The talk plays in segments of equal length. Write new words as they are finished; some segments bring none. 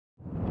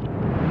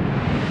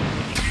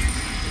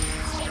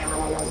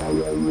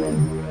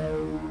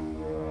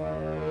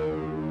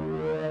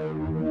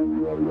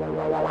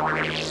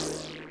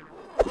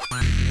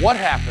What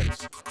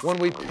happens when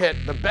we pit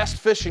the best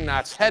fishing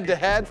knots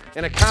head-to-head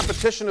in a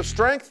competition of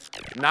strength?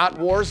 Knot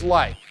Wars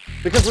Lite.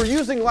 Because we're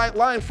using light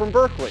line from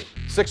Berkley.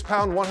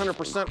 6-pound 100%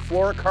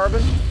 fluorocarbon,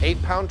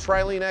 8-pound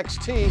Trilene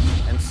XT,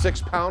 and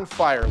 6-pound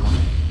fire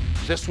line.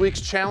 This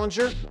week's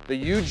challenger, the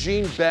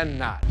Eugene Bend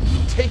knot,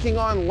 taking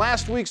on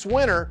last week's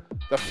winner,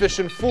 the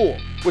Fishin Fool,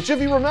 which, if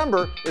you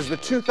remember, is the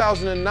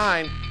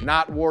 2009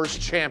 Knot Wars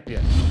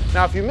champion.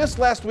 Now, if you missed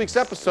last week's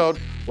episode,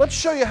 let's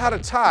show you how to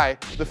tie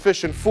the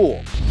Fishin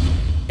Fool.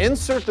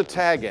 Insert the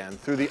tag end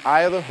through the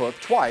eye of the hook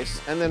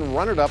twice and then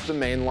run it up the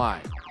main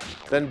line.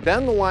 Then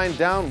bend the line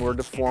downward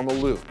to form a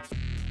loop.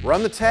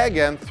 Run the tag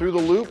end through the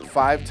loop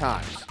 5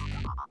 times.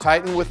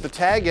 Tighten with the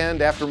tag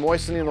end after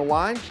moistening the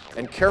line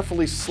and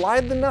carefully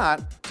slide the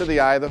knot to the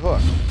eye of the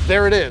hook.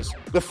 There it is,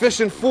 the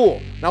Fishin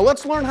Fool. Now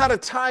let's learn how to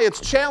tie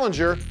its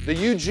challenger, the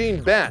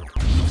Eugene Bend.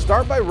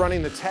 Start by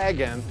running the tag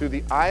end through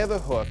the eye of the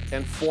hook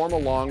and form a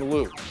long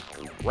loop.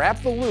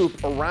 Wrap the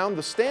loop around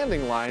the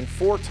standing line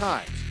 4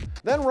 times.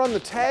 Then run the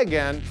tag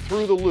end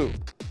through the loop.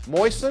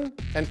 Moisten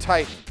and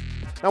tighten.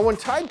 Now when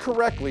tied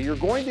correctly, you're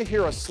going to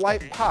hear a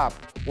slight pop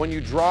when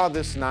you draw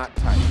this knot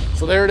tight.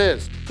 So there it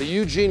is, the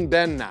Eugene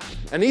Bend knot.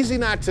 An easy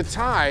knot to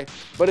tie,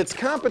 but its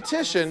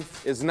competition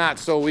is not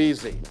so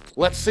easy.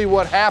 Let's see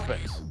what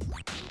happens.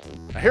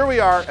 Now here we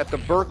are at the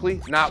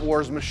Berkley Knot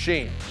Wars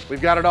machine.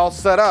 We've got it all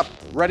set up,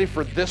 ready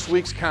for this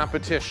week's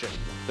competition.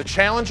 The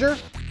challenger,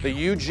 the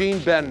Eugene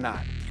Bend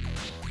knot.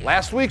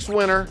 Last week's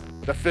winner,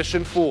 the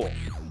Fishin Fool.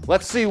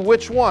 Let's see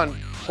which one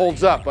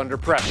holds up under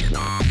pressure.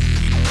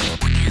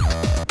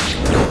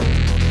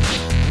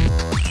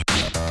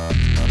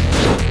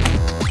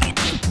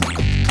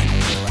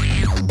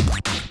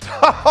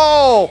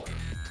 Oh,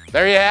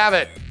 there you have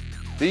it.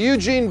 The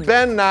Eugene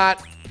Bend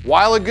knot,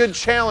 while a good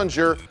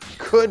challenger,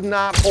 could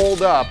not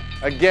hold up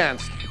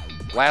against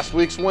last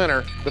week's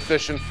winner, the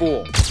Fishin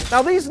Fool.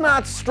 Now these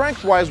knots,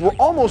 strength-wise, were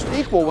almost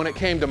equal when it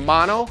came to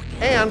mono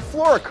and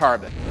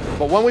fluorocarbon.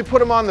 But when we put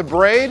them on the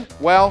braid,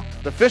 well,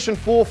 the Fishin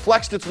Fool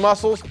flexed its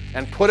muscles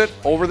and put it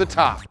over the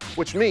top,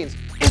 which means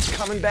it's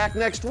coming back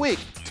next week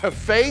to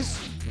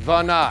face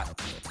the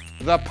knot,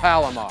 the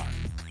Palomar.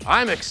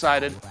 I'm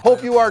excited,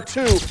 hope you are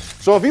too.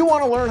 So if you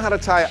want to learn how to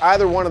tie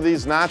either one of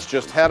these knots,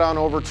 just head on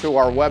over to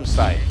our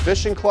website,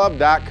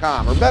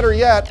 fishingclub.com, or better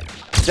yet,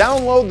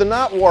 download the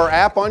Knot War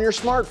app on your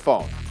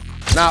smartphone.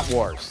 Knot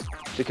Wars,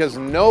 because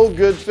no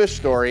good fish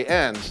story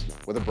ends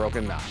with a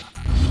broken knot.